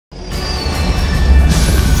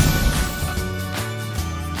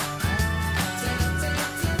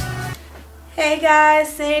Hey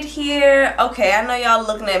guys, Sid here. Okay, I know y'all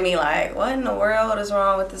looking at me like, what in the world is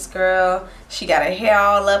wrong with this girl? She got her hair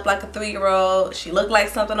all up like a 3-year-old. She looked like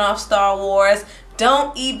something off Star Wars.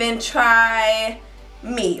 Don't even try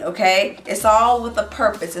me, okay? It's all with a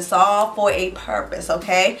purpose. It's all for a purpose,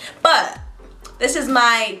 okay? But this is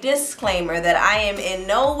my disclaimer that I am in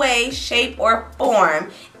no way, shape, or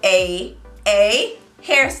form a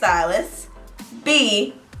hairstylist,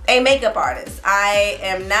 B, a makeup artist. I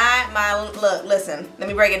am not listen, let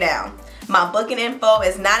me break it down. My booking info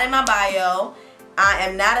is not in my bio. I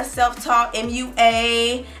am not a self-taught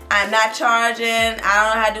MUA. I'm not charging. I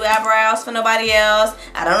don't know how to do eyebrows for nobody else.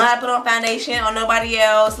 I don't know how to put on foundation on nobody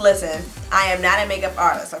else. Listen, I am not a makeup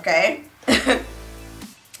artist, okay?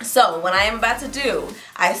 So what I am about to do,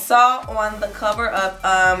 I saw on the cover of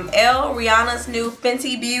Rihanna's new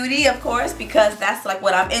Fenty Beauty, of course, because that's like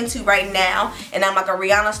what I'm into right now, and I'm like a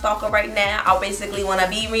Rihanna stalker right now. I basically want to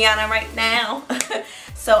be Rihanna right now.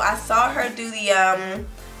 So I saw her do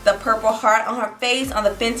the purple heart on her face on the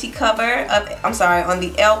Fenty cover of, I'm sorry, on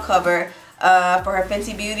the L cover for her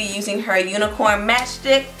Fenty Beauty using her unicorn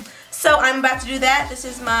matchstick. So I'm about to do that. This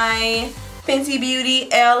is my Fenty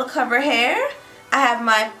Beauty L cover hair. I have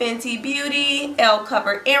my Fenty Beauty L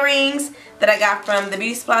cover earrings that I got from the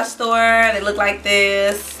beauty supply store. They look like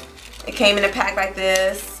this. It came in a pack like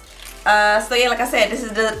this. So yeah, like I said, this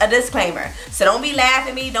is a disclaimer. So don't be laughing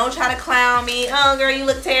at me. Don't try to clown me. Oh girl, you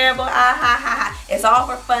look terrible. Ah ha ha ha. It's all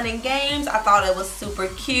for fun and games. I thought it was super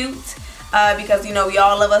cute. Because you know we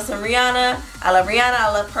all love us some Rihanna. I love Rihanna.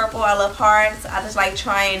 I love purple. I love hearts. I just like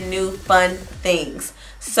trying new fun things.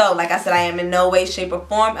 So, like I said, I am in no way, shape, or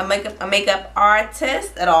form a makeup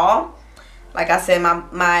artist at all. Like I said,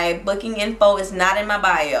 my booking info is not in my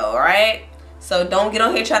bio, alright? So, don't get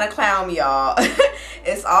on here trying to clown me, y'all.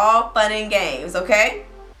 It's all fun and games, okay?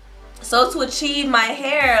 So, to achieve my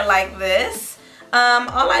hair like this,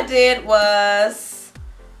 all I did was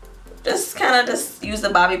just kind of use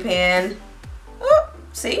the bobby pin. Oh,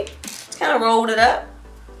 see? Just kind of rolled it up.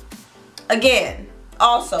 Again.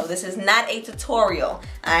 Also, this is not a tutorial.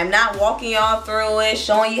 I'm not walking y'all through it,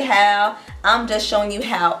 showing you how. I'm just showing you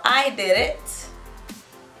how I did it.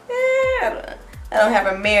 Yeah, I don't have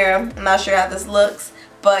a mirror. I'm not sure how this looks.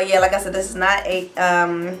 But yeah, like I said, this is not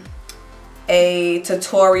a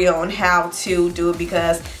tutorial on how to do it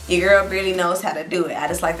because your girl really knows how to do it. I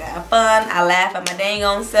just like to have fun. I laugh at my dang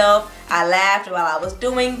own self. I laughed while I was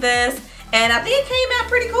doing this. And I think it came out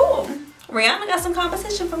pretty cool. Rihanna got some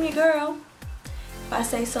competition from your girl. I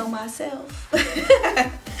say so myself.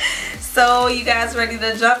 So you guys ready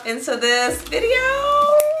to jump into this video?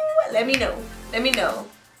 Let me know. Let me know.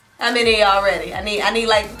 How many of y'all ready? I need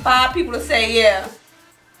like 5 people to say yeah.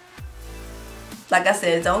 Like I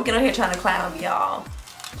said, don't get on here trying to clown me, y'all.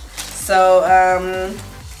 So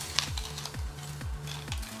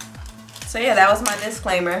yeah, that was my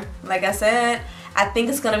disclaimer. Like I said, I think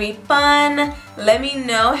it's gonna be fun. Let me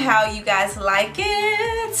know how you guys like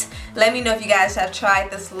it. Let me know if you guys have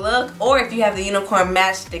tried this look or if you have the unicorn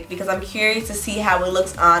matchstick because I'm curious to see how it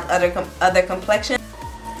looks on other complexions.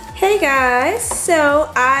 Hey guys, so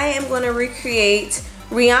I am gonna recreate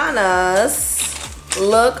Rihanna's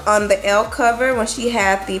look on the L cover when she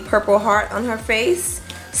had the purple heart on her face.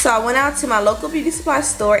 So I went out to my local beauty supply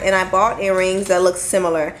store and I bought earrings that look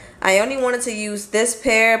similar. I only wanted to use this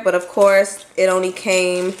pair, but of course it only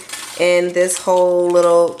came in this whole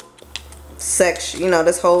little section, you know,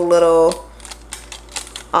 this whole little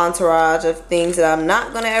entourage of things that I'm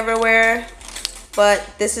not gonna ever wear. But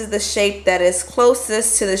this is the shape that is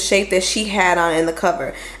closest to the shape that she had on in the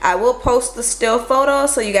cover. I will post the still photo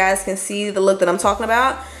so you guys can see the look that I'm talking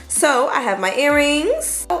about. So I have my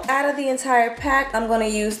earrings. So out of the entire pack, I'm gonna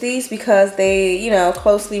use these because they, you know,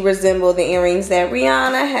 closely resemble the earrings that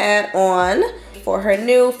Rihanna had on for her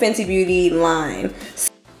new Fenty Beauty line.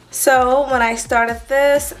 So when I started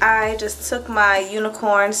this, I just took my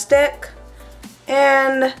unicorn stick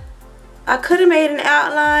and I could have made an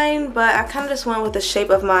outline, but I kind of just went with the shape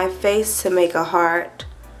of my face to make a heart.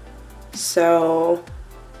 So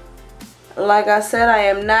like I said, I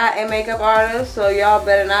am not a makeup artist, so y'all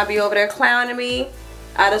better not be over there clowning me.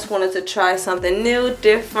 I just wanted to try something new,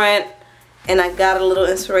 different, and I got a little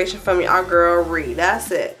inspiration from our girl Ree.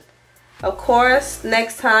 That's it. Of course,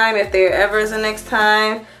 next time, if there ever is a next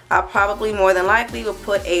time, I probably more than likely will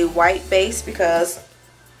put a white base because,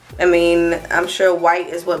 I mean, I'm sure white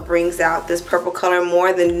is what brings out this purple color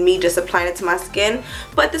more than me just applying it to my skin.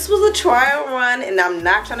 But this was a trial run and I'm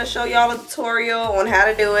not trying to show y'all a tutorial on how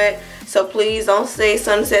to do it. So please don't say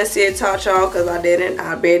Sunset Sid taught y'all because I didn't.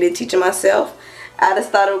 I barely teach it myself. I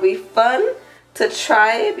just thought it would be fun to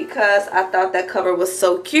try it because I thought that cover was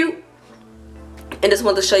so cute. and just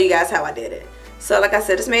wanted to show you guys how I did it. So like I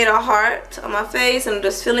said, just made a heart on my face and I'm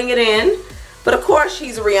just filling it in. But of course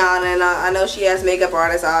she's Rihanna, and I know she has makeup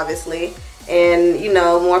artists obviously, and you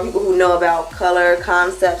know, more people who know about color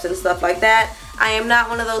concepts and stuff like that. I am not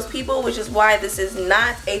one of those people, which is why this is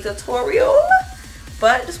not a tutorial,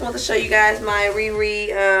 but just want to show you guys my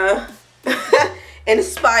Riri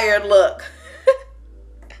inspired look.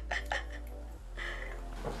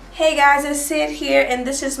 Hey guys, it's Sid here, and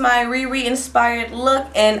this is my Riri inspired look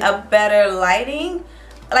in a better lighting.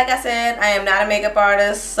 Like I said, I am not a makeup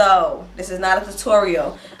artist, so this is not a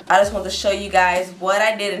tutorial. I just want to show you guys what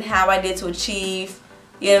I did and how I did to achieve,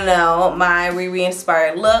 you know, my Riri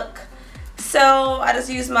inspired look. So I just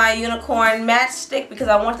used my unicorn matchstick because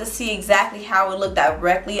I wanted to see exactly how it would look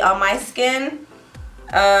directly on my skin,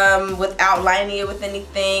 without lining it with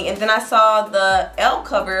anything. And then I saw the Elle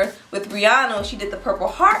cover with Rihanna when she did the purple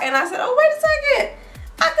heart, and I said, oh wait a second,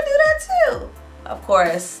 I could do that too. Of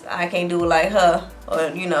course I can't do it like her, or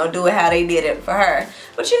you know, do it how they did it for her,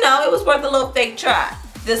 but you know, it was worth a little fake try.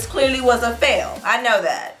 This clearly was a fail, I know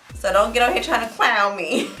that, so don't get on here trying to clown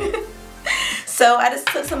me. So I just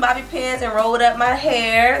took some bobby pins and rolled up my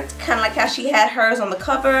hair, kind of like how she had hers on the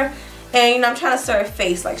cover, and you know, I'm trying to serve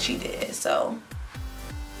face like she did. So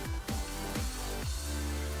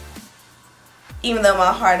even though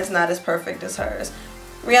my heart is not as perfect as hers,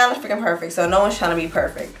 Rihanna's freaking perfect, so no one's trying to be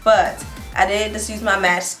perfect. But I did just use my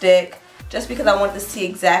matchstick just because I wanted to see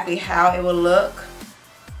exactly how it would look.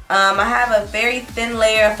 I have a very thin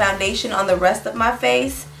layer of foundation on the rest of my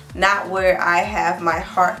face, not where I have my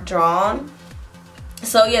heart drawn.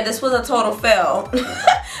 So yeah, this was a total fail.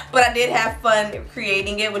 But I did have fun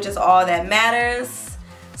creating it, which is all that matters.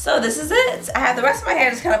 So this is it. I have the rest of my hair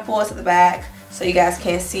just kind of pulled to the back so you guys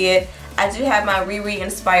can't see it. I do have my Riri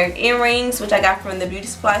inspired earrings, which I got from the beauty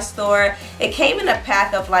supply store. It came in a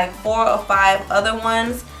pack of like 4 or 5 other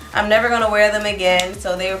ones. I'm never going to wear them again,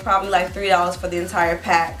 so they were probably like $3 for the entire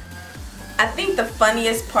pack. I think the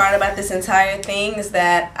funniest part about this entire thing is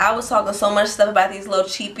that I was talking so much stuff about these little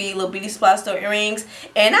cheapy little beauty supply store earrings,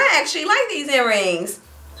 and I actually like these earrings.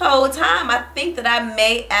 The whole time I think that I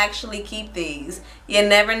may actually keep these. You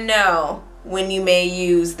never know when you may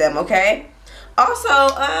use them, okay? Also,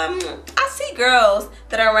 I see girls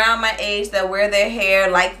that are around my age that wear their hair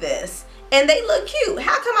like this, and they look cute.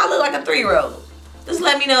 How come I look like a 3-year-old? Just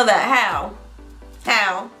let me know that.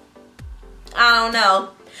 How? I don't know.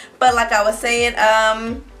 But like I was saying,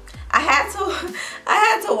 I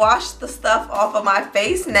had to wash the stuff off of my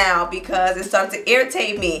face now because it started to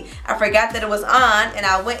irritate me. I forgot that it was on, and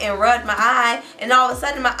I went and rubbed my eye, and all of a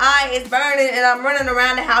sudden my eye is burning, and I'm running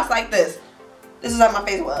around the house like this. This is how my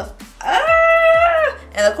face was.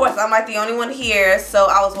 And of course, I'm like the only one here, so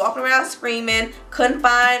I was walking around screaming, couldn't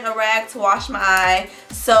find a rag to wash my eye,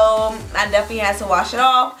 so I definitely had to wash it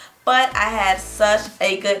off. But I had such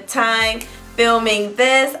a good time filming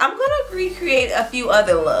this. I'm gonna recreate a few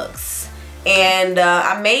other looks, and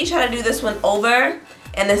I may try to do this one over,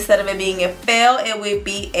 and instead of it being a fail, it would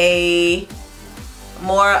be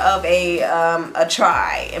more of a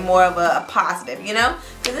try and more of a positive, you know,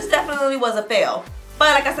 because this definitely was a fail.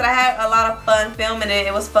 But like I said, I had a lot of fun filming it.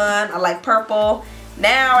 It was fun. I like purple.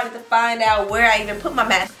 Now I need to find out where I even put my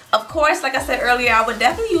match. Of course, like I said earlier, I would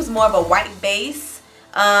definitely use more of a white base.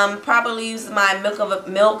 Probably use my milk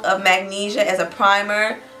of magnesia as a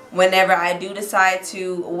primer whenever I do decide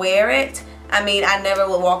to wear it. I mean, I never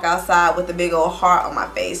would walk outside with a big old heart on my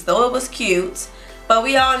face, though it was cute. But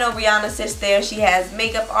we all know Rihanna sits there. She has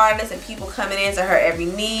makeup artists and people coming into her every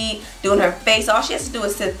need, doing her face. All she has to do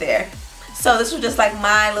is sit there. So this was just like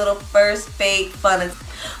my little first fake fun.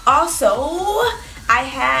 Also, I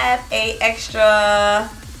have a extra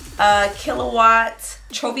kilowatt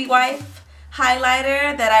trophy wife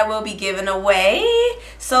highlighter that I will be giving away.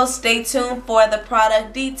 So stay tuned for the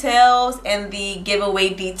product details and the giveaway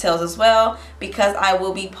details as well, because I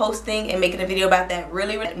will be posting and making a video about that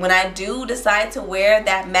really when I do decide to wear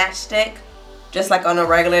that matchstick, just like on a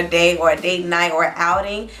regular day or a date night or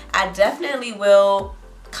outing. I definitely will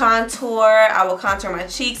contour. I will contour my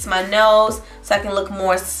cheeks, my nose, so I can look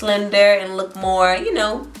more slender and look more, you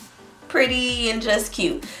know, pretty and just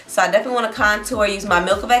cute. So I definitely want to contour, use my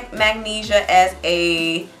milk of magnesia as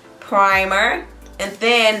a primer, and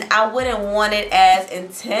then I wouldn't want it as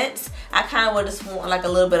intense. I kind of would just want like a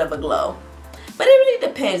little bit of a glow. But it really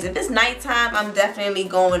depends. If it's nighttime, I'm definitely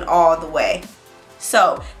going all the way.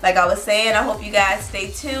 So like I was saying, I hope you guys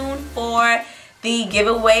stay tuned for the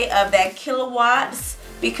giveaway of that kilowatts,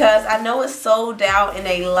 because I know it's sold out in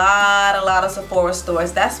a lot of Sephora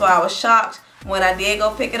stores. That's why I was shocked when I did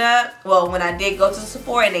go pick it up. Well, when I did go to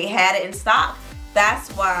Sephora and they had it in stock, that's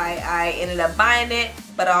why I ended up buying it,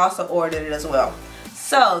 but I also ordered it as well.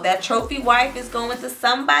 So that trophy wife is going to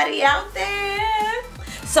somebody out there.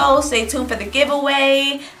 So stay tuned for the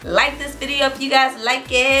giveaway. Like this video if you guys like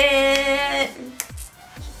it.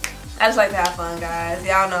 I just like to have fun, guys.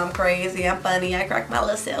 Y'all know I'm crazy, I'm funny, I crack my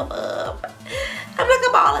little self up. I'm like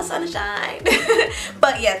a ball of sunshine.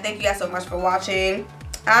 But yeah, thank you guys so much for watching.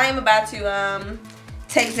 I'm about to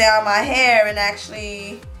take down my hair and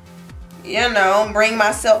actually, you know, bring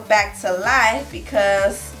myself back to life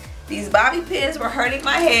because these bobby pins were hurting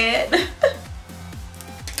my head.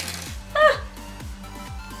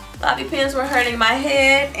 Bobby pins were hurting my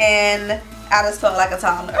head and I just felt like a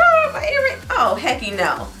toddler. Oh, my earring. Oh, hecky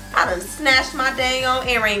no. I done snatched my dang on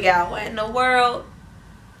earring out. What in the world?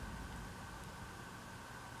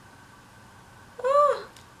 Oh.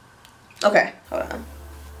 Okay, hold on.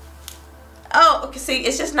 Oh, okay, see,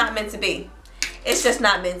 it's just not meant to be. It's just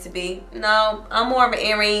not meant to be. No, I'm more of an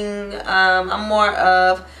earring, I'm more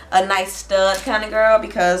of a nice stud kind of girl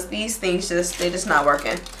because these things they're just not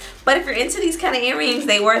working. But if you're into these kind of earrings,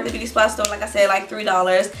 they were at the beauty supply store, like I said, like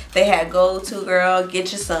 $3. They had gold too, girl.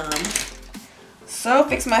 Get you some. So,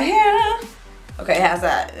 fix my hair. Okay, how's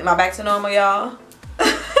that? Am I back to normal, y'all?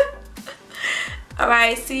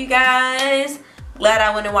 Alright, see you guys. Glad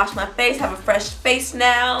I went and washed my face. Have a fresh face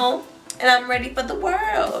now. And I'm ready for the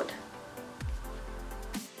world.